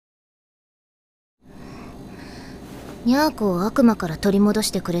にゃーこを悪魔から取り戻し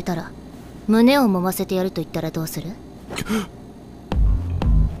てくれたら胸を揉ませてやると言ったらどうする？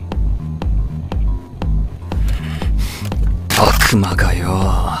悪魔がよ、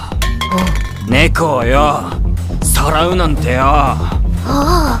猫をよさらうなんてよ、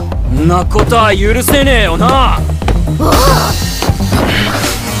んなことは許せねえよな。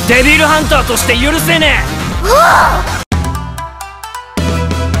デビルハンターとして許せねえ。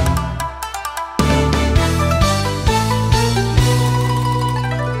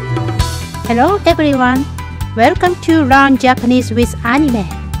Hello everyone! Welcome to Learn Japanese with Anime.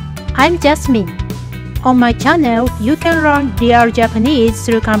 I'm Jasmine. On my channel, you can learn real Japanese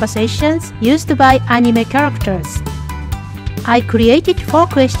through conversations used by anime characters. I created 4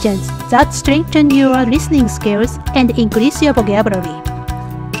 questions that strengthen your listening skills and increase your vocabulary.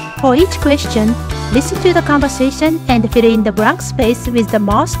 For each question, listen to the conversation and fill in the blank space with the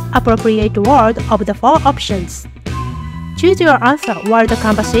most appropriate word of the 4 options. Choose your answer while the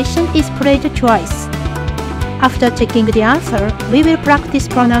conversation is played twice. After checking the answer, we will practice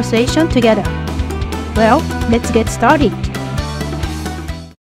pronunciation together. Well, let's get started.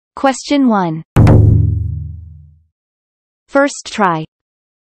 Question 1. First try.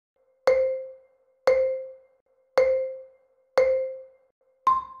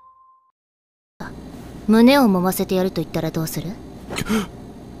 胸を揉ませてやると言ったらどうする？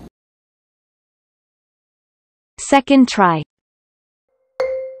 Second try.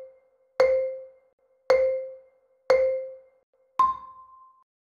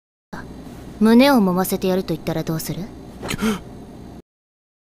 胸を揉ませてやると言ったらどうする？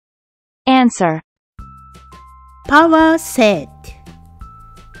 Answer. Power said.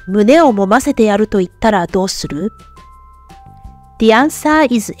 胸を揉ませてやると言ったらどうする？ The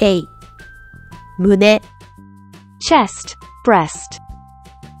answer is A. 胸。 Chest, breast.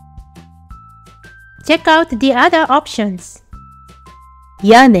 Check out the other options.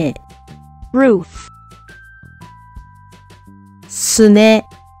 屋根、 Roof. すね、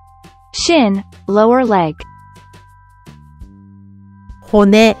 Shin, lower leg.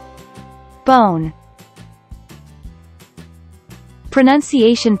 骨、 Bone.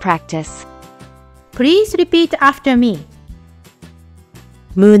 Pronunciation practice. Please repeat after me.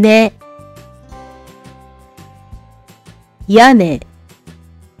 胸、屋根、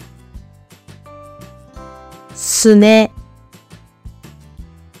すね、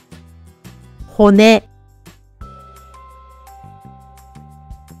骨。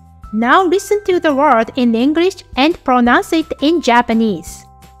Now listen to the word in English and pronounce it in Japanese.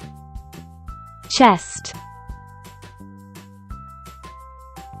 Chest.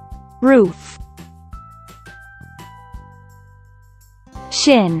 Roof.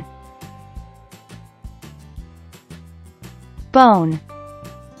 Shin. Bone.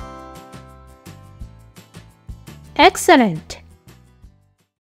 Excellent!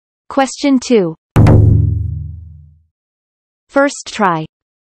 Question 2. First try.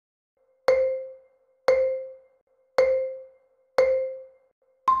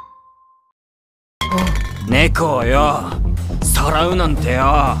 猫をよさらうなんて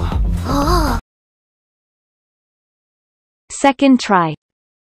よ。Second try.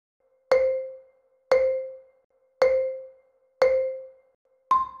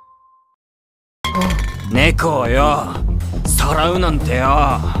 猫をよさらうなんてよ。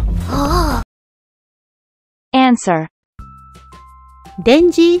Answer.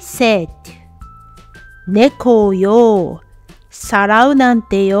 Denji said. 猫をよ、さらうなん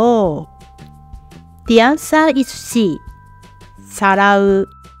てよ。The answer is C. さらう。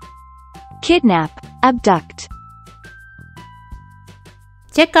Kidnap, abduct.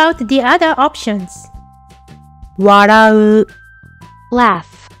 Check out the other options. 笑う、 Laugh.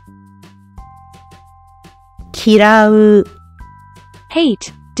 嫌う、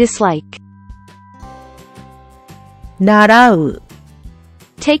 Hate, dislike. 習う。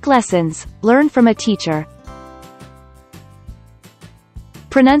Take lessons, learn from a teacher.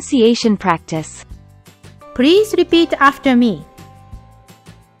 Pronunciation practice. Please repeat after me.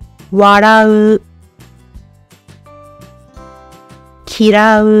 笑う、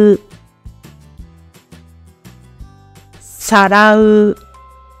嫌う、さらう、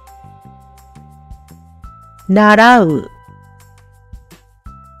習う。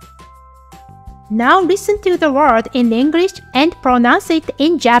Now listen to the word in English and pronounce it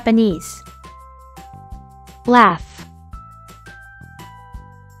in Japanese. Laugh.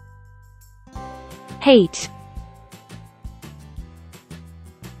 Hate.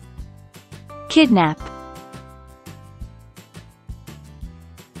 Kidnap.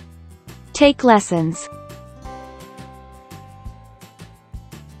 Take lessons.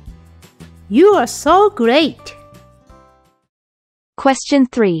 You are so great! Question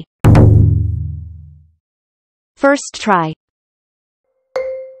 3. First try.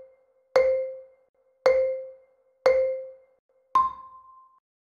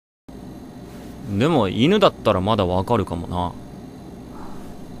 でも犬だったらまだわかるかもな。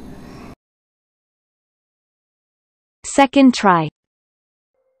Second try.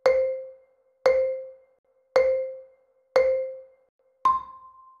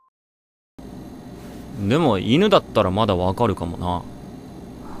 でも犬だったらまだわかるかもな。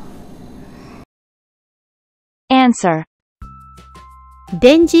Answer.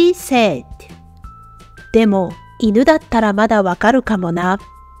 Denji said. でも、犬だったらまだわかるかもな。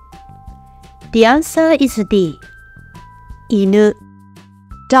The answer is D. 犬。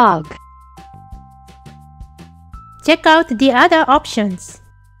Dog. Check out the other options.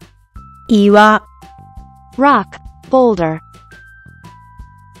 岩、 Rock. Boulder.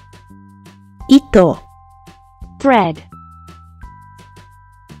 糸、 Thread.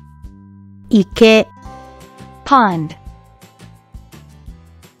 池、 Pond.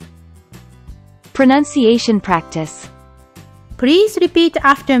 Pronunciation practice. Please repeat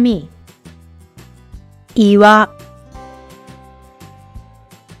after me. 岩、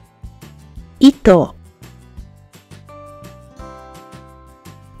糸、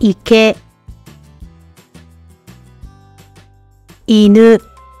池、犬。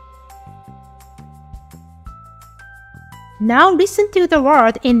Now listen to the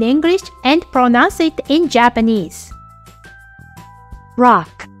word in English and pronounce it in Japanese.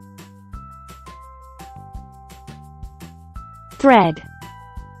 Rock. Thread.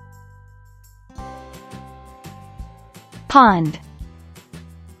 Pond.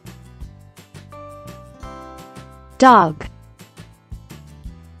 Dog.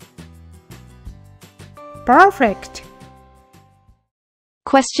 Perfect.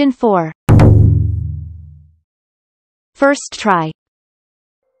 Question 4. First try.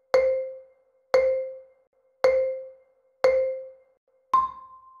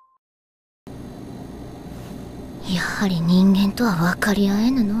 やはり人間とは分かり合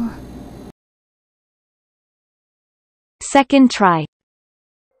えぬの。Second try.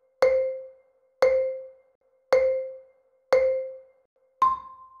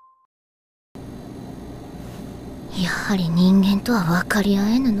 やはり人間とは分かり合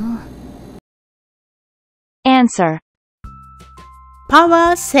えぬの。Answer.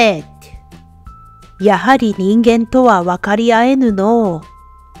 Power said. やはり人間とは分かり合えぬの。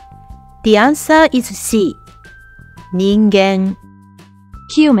The answer is C. 人間。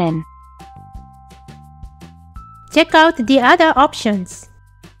Human. Check out the other options.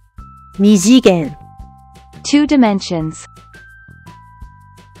 二次元、 Two dimensions.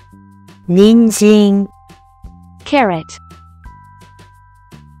 人参、 Carrot.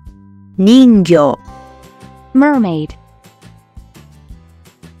 人魚。Mermaid.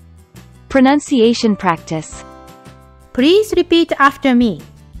 Pronunciation practice. Please repeat after me.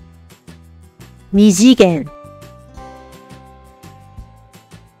 二次元、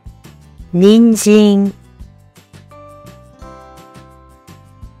人参、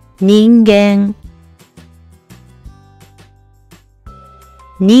人間、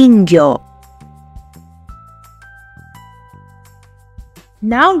人魚。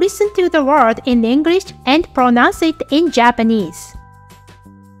Now listen to the word in English and pronounce it in Japanese.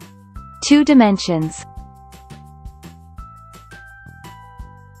 Two dimensions.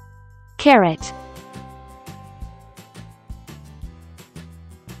 Carrot.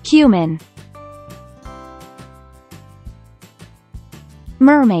 Human.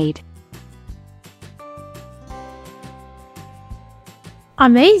 Mermaid.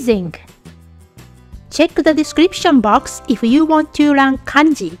 Amazing! Check the description box if you want to learn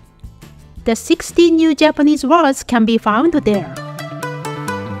kanji. The 60 new Japanese words can be found there.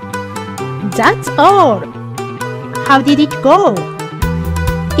 That's all! How did it go?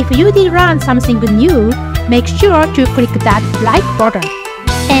 If you did learn something new, make sure to click that like button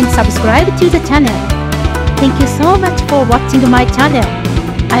and subscribe to the channel. Thank you so much for watching my channel.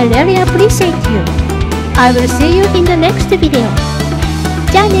 I really appreciate you. I will see you in the next video.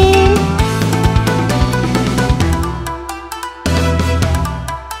 じゃあねー。